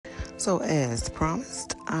So as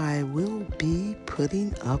promised, I will be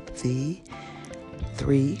putting up the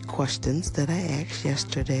 3 questions that I asked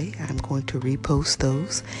yesterday. I'm going to repost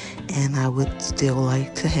those, and I would still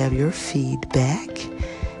like to have your feedback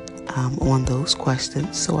on those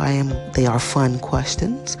questions. They are fun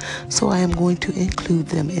questions, so I am going to include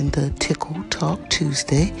them in the Tickle Talk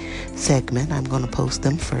Tuesday segment. I'm going to post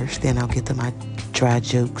them first, then I'll get to my dry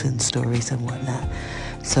jokes and stories and whatnot.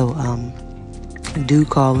 So do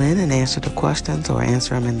call in and answer the questions, or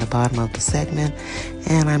answer them in the bottom of the segment,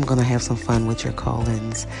 and I'm going to have some fun with your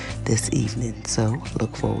call-ins this evening. So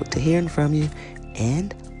look forward to hearing from you,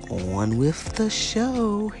 and on with the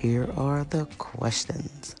show. Here are the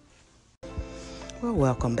questions. Well,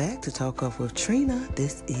 welcome back to Talk Up with Trina.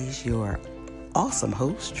 This is your awesome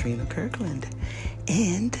host, Trina Kirkland,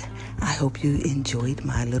 and I hope you enjoyed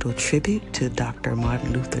my little tribute to Dr.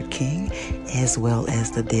 Martin Luther King, as well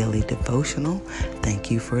as the daily devotional. Thank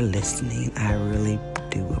you for listening. I really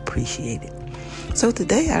do appreciate it. So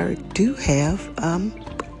today I do have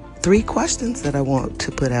 3 questions that I want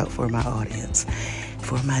to put out for my audience,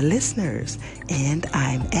 for my listeners. And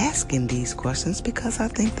I'm asking these questions because I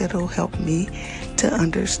think that it'll help me to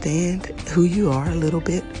understand who you are a little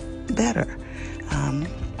bit better.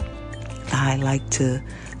 I like to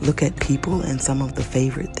look at people and some of the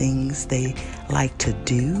favorite things they like to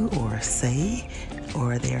do or say,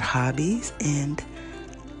 or their hobbies, and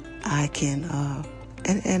I can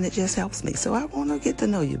and it just helps me. So I want to get to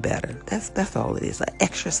know you better. That's all it is, an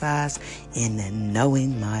exercise in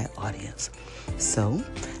knowing my audience. So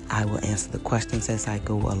I will answer the questions as I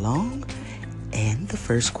go along. And the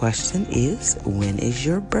first question is, when is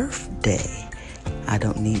your birthday? I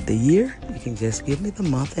don't need the year. You can just give me the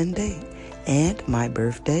month and date. And my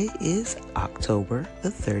birthday is October the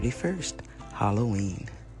 31st, Halloween.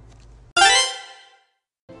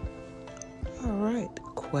 All right,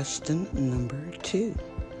 question number 2.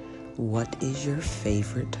 What is your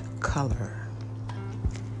favorite color?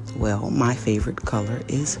 Well, my favorite color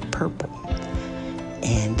is purple.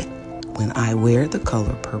 And when I wear the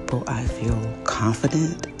color purple, I feel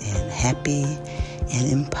confident and happy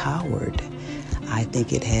and empowered. I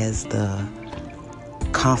think it has the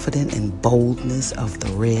confidence and boldness of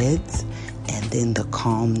the reds, and then the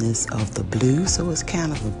calmness of the blue, so it's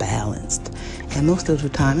kind of balanced. And most of the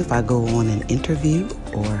time, if I go on an interview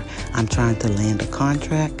or I'm trying to land a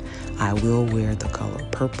contract, I will wear the color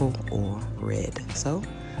purple or red. So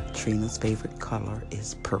Trina's favorite color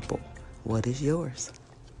is purple. What is yours?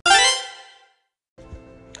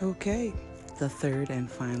 Okay, the third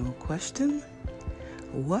and final question.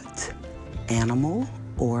 What animal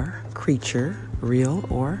or creature, real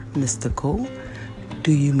or mystical,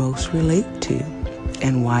 do you most relate to,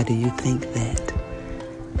 and why do you think that?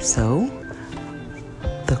 So,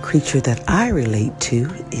 the creature that I relate to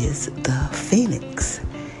is the phoenix.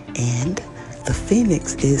 And the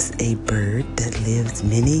phoenix is a bird that lives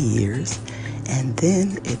many years, and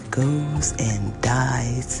then it goes and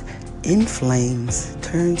dies in flames,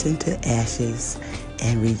 turns into ashes,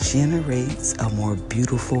 and regenerates a more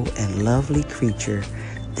beautiful and lovely creature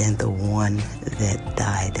than the one that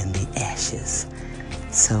died in the ashes.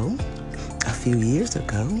 So, a few years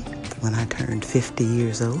ago, when I turned 50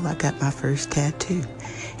 years old, I got my first tattoo.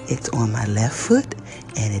 It's on my left foot,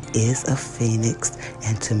 and it is a phoenix.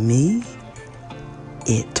 And to me,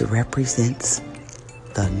 it represents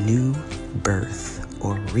the new birth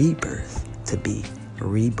or rebirth, to be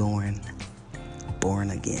reborn, born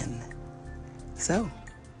again. So,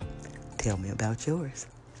 tell me about yours.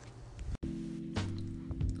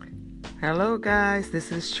 Hello guys,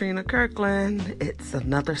 this is Trina Kirkland. It's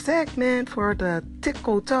another segment for the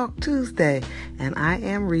Tickle Talk Tuesday, and I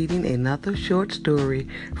am reading another short story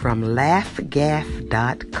from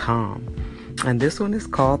laughgaff.com. And this one is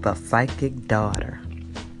called The Psychic Daughter.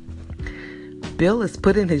 Bill is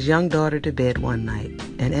putting his young daughter to bed one night,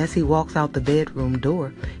 and as he walks out the bedroom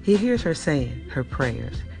door, he hears her saying her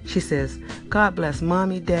prayers. She says, "God bless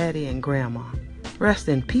Mommy, Daddy, and Grandma. Rest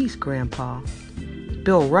in peace, Grandpa."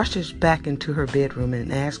 Bill rushes back into her bedroom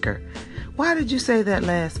and asks her, "Why did you say that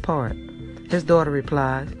last part?" His daughter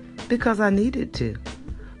replies, "Because I needed to."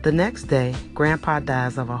 The next day, Grandpa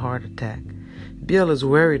dies of a heart attack. Bill is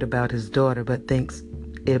worried about his daughter, but thinks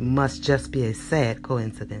it must just be a sad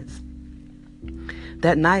coincidence.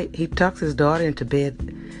 That night, he tucks his daughter into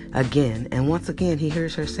bed again, and once again he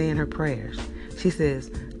hears her saying her prayers. She says,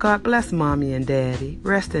 "God bless Mommy and Daddy.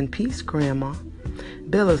 Rest in peace, Grandma."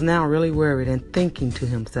 Bill is now really worried and thinking to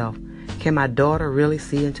himself, can my daughter really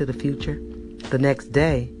see into the future? The next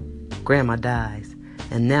day, Grandma dies,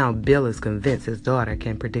 and now Bill is convinced his daughter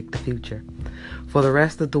can predict the future. For the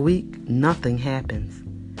rest of the week, nothing happens.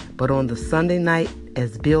 But on the Sunday night,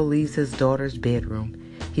 as Bill leaves his daughter's bedroom,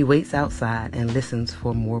 he waits outside and listens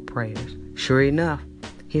for more prayers. Sure enough,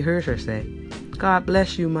 he heard her say, "God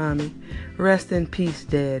bless you, Mommy. Rest in peace,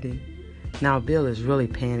 Daddy." Now Bill is really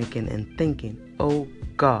panicking and thinking, "Oh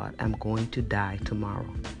God, I'm going to die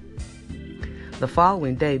tomorrow." The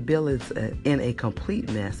following day, Bill is in a complete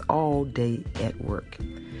mess all day at work.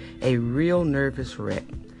 A real nervous wreck.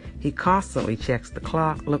 He constantly checks the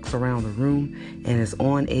clock, looks around the room, and is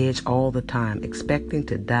on edge all the time, expecting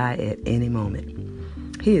to die at any moment.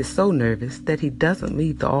 He is so nervous that he doesn't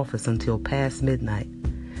leave the office until past midnight.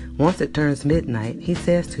 Once it turns midnight, he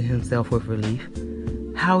says to himself with relief,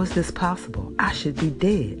 "How is this possible? I should be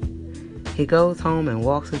dead." He goes home and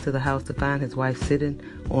walks into the house to find his wife sitting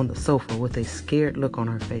on the sofa with a scared look on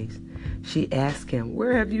her face. She asks him,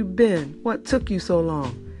 "Where have you been? What took you so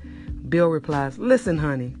long?" Bill replies, "Listen,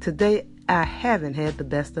 honey, today I haven't had the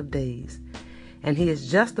best of days." And he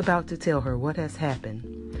is just about to tell her what has happened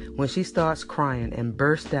when she starts crying and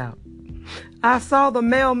bursts out, "I saw the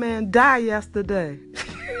mailman die yesterday."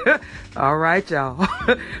 All right, y'all.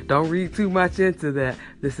 Don't read too much into that.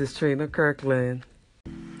 This is Trina Kirkland.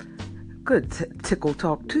 Good Tickle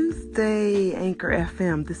Talk Tuesday, Anchor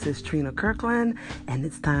FM. This is Trina Kirkland, and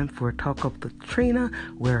it's time for Talk Up with Trina,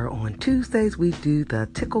 where on Tuesdays we do the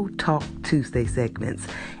Tickle Talk Tuesday segments.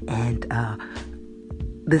 And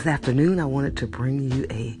this afternoon I wanted to bring you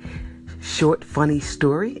a short, funny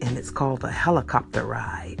story, and it's called The Helicopter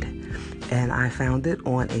Ride. And I found it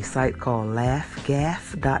on a site called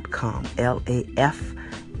laughgaff.com. L-A-F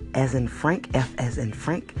as in Frank, F as in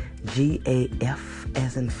Frank, G-A-F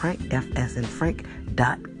as in Frank, F as in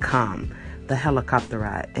Frank.com. The Helicopter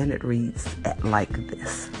Ride. And it reads like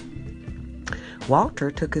this.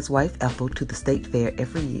 Walter took his wife Ethel to the state fair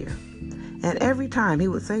every year. And every time he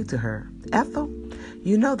would say to her, "Ethel,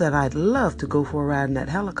 you know that I'd love to go for a ride in that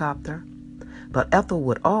helicopter." But Ethel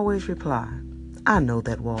would always reply, "I know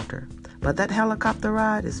that, Walter, but that helicopter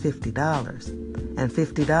ride is $50, and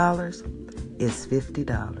 $50 is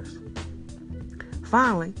 $50.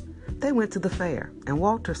 Finally, they went to the fair, and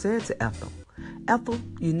Walter said to Ethel, "Ethel,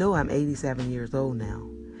 you know I'm 87 years old now.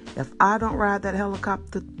 If I don't ride that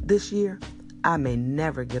helicopter this year, I may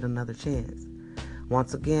never get another chance."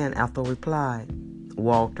 Once again, Ethel replied,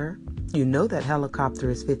 "Walter, you know that helicopter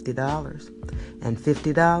is $50, and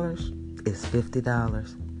 $50 is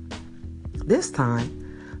 $50. This time,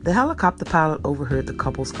 the helicopter pilot overheard the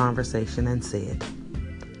couple's conversation and said,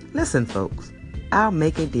 "Listen, folks, I'll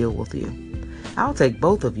make a deal with you. I'll take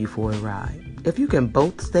both of you for a ride. If you can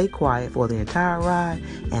both stay quiet for the entire ride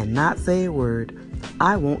and not say a word,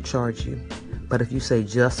 I won't charge you. But if you say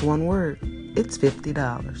just one word, it's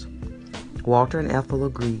 $50. Walter and Ethel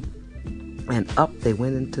agreed, and up they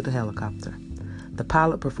went into the helicopter. The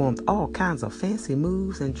pilot performed all kinds of fancy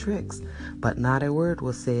moves and tricks, but not a word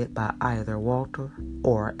was said by either Walter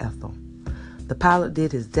or Ethel. The pilot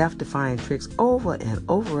did his death-defying tricks over and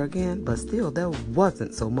over again, but still there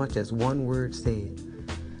wasn't so much as one word said.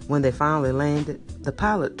 When they finally landed, the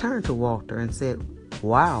pilot turned to Walter and said,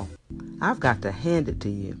 "Wow, I've got to hand it to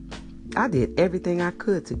you. I did everything I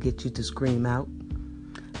could to get you to scream out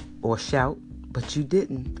or shout, but you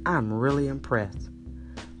didn't. I'm really impressed."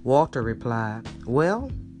 Walter replied, "Well,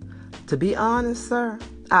 to be honest, sir,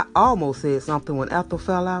 I almost said something when Ethel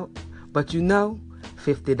fell out, but you know,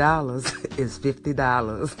 $50 is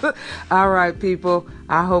 $50. All right, people,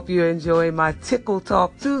 I hope you enjoy my Tickle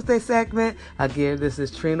Talk Tuesday segment. Again, this is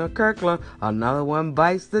Trina Kirkland. Another one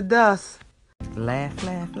bites the dust. Laugh,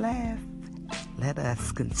 laugh, laugh. Let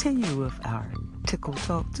us continue with our Tickle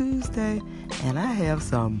Talk Tuesday. And I have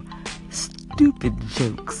some stupid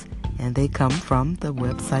jokes. And they come from the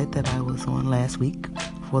website that I was on last week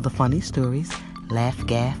for the funny stories,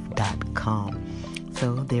 laughgaff.com.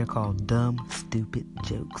 So they're called dumb, stupid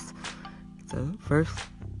jokes. So first,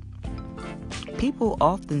 people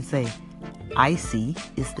often say icy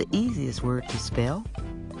is the easiest word to spell.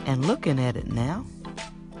 And looking at it now,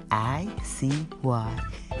 I-C-Y.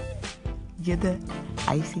 Get that?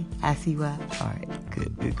 Icy, I-C-Y? All right,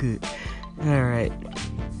 good. All right,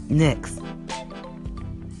 next.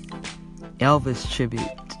 Elvis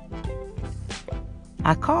tribute.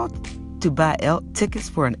 I called to buy tickets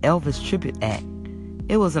for an Elvis tribute act.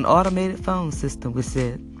 It was an automated phone system which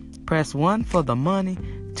said, "Press 1 for the money,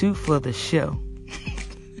 2 for the show."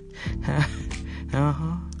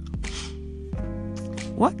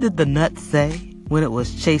 What did the nut say when it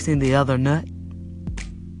was chasing the other nut?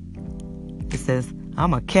 It says,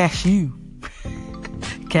 "I'm a cashew."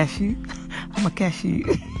 Cashew? I'm a cashew.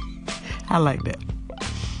 I like that.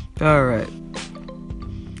 All right.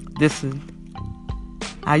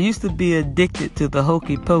 I used to be addicted to the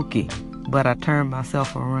hokey pokey, but I turned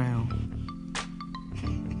myself around.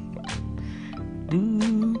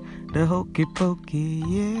 Do the hokey pokey,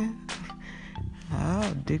 yeah.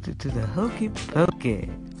 I'm addicted to the hokey pokey.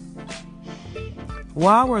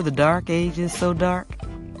 Why were the dark ages so dark?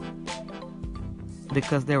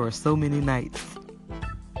 Because there were so many nights.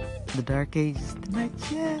 The dark ages, the nights,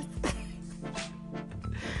 yes.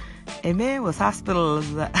 A man was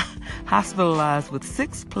hospitalized with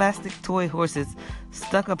 6 plastic toy horses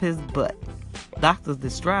stuck up his butt. Doctors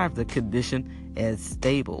described the condition as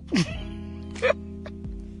stable.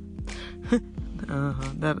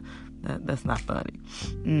 That's not funny.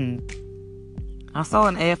 I saw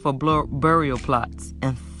an ad for burial plots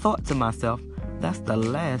and thought to myself, that's the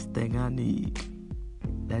last thing I need.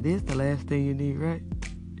 That is the last thing you need, right?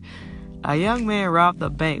 A young man robbed a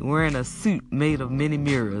bank wearing a suit made of many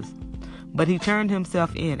mirrors, but he turned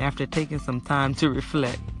himself in after taking some time to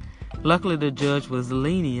reflect. Luckily, the judge was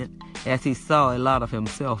lenient as he saw a lot of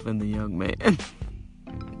himself in the young man.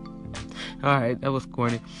 All right, that was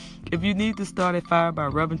corny. If you need to start a fire by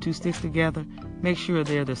rubbing 2 sticks together, make sure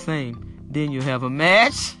they're the same. Then you'll have a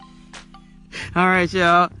match. All right,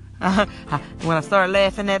 y'all. When I start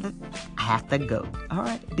laughing at it, I have to go. All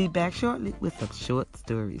right, be back shortly with some short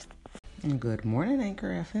stories. Good morning,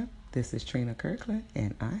 Anchor FM. This is Trina Kirkland,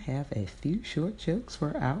 and I have a few short jokes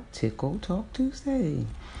for our Tickle Talk Tuesday.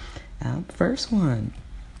 First one.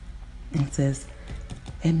 It says,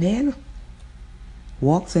 a man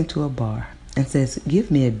walks into a bar and says,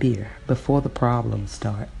 give me a beer before the problems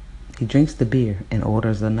start. He drinks the beer and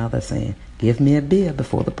orders another, saying, give me a beer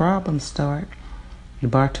before the problems start. The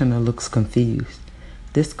bartender looks confused.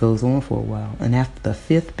 This goes on for a while, and after the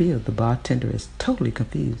 5th beer, the bartender is totally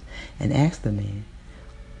confused and asks the man,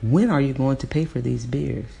 when are you going to pay for these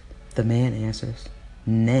beers? The man answers,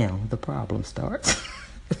 now the problem starts.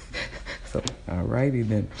 So, alrighty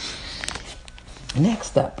then.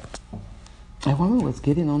 Next up, a woman was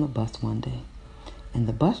getting on a bus one day, and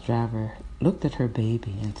the bus driver looked at her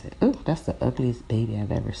baby and said, oh, that's the ugliest baby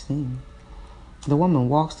I've ever seen. The woman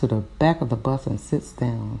walks to the back of the bus and sits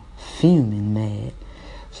down, fuming mad.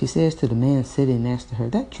 She says to the man sitting next to her,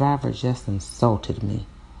 that driver just insulted me.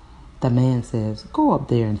 The man says, go up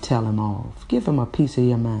there and tell him off. Give him a piece of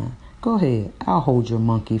your mind. Go ahead, I'll hold your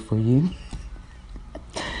monkey for you.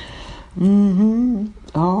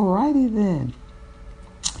 Alrighty then.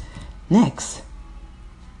 Next,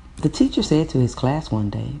 the teacher said to his class one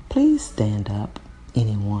day, please stand up,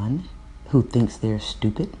 anyone who thinks they're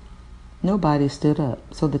stupid. Nobody stood up,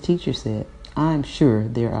 so the teacher said, I'm sure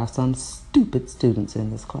there are some stupid students in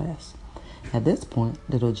this class. At this point,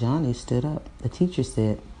 little Johnny stood up. The teacher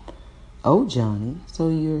said, oh, Johnny, so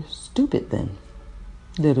you're stupid then?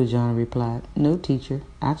 Little Johnny replied, no, teacher,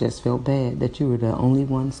 I just felt bad that you were the only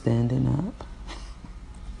one standing up.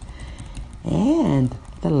 And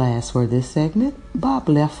the last for this segment, Bob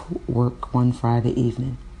left work one Friday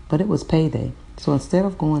evening, but it was payday, so instead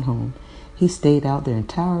of going home, he stayed out the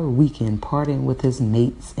entire weekend partying with his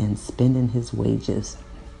mates and spending his wages.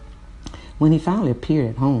 When he finally appeared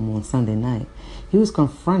at home on Sunday night, he was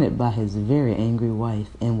confronted by his very angry wife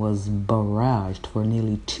and was barraged for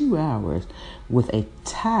nearly 2 hours with a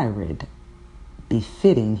tirade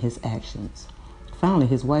befitting his actions. Finally,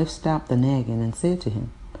 his wife stopped the nagging and said to him,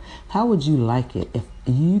 how would you like it if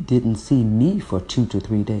you didn't see me for 2 to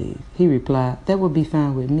 3 days? He replied, that would be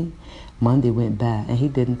fine with me. Monday went by and he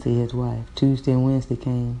didn't see his wife. Tuesday and Wednesday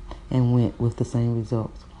came and went with the same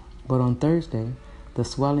results. But on Thursday, the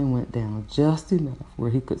swelling went down just enough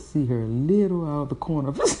where he could see her a little out of the corner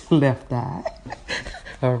of his left eye.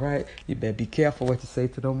 All right, you better be careful what you say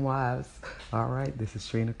to them wives. All right, this is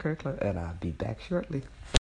Trina Kirkland, and I'll be back shortly.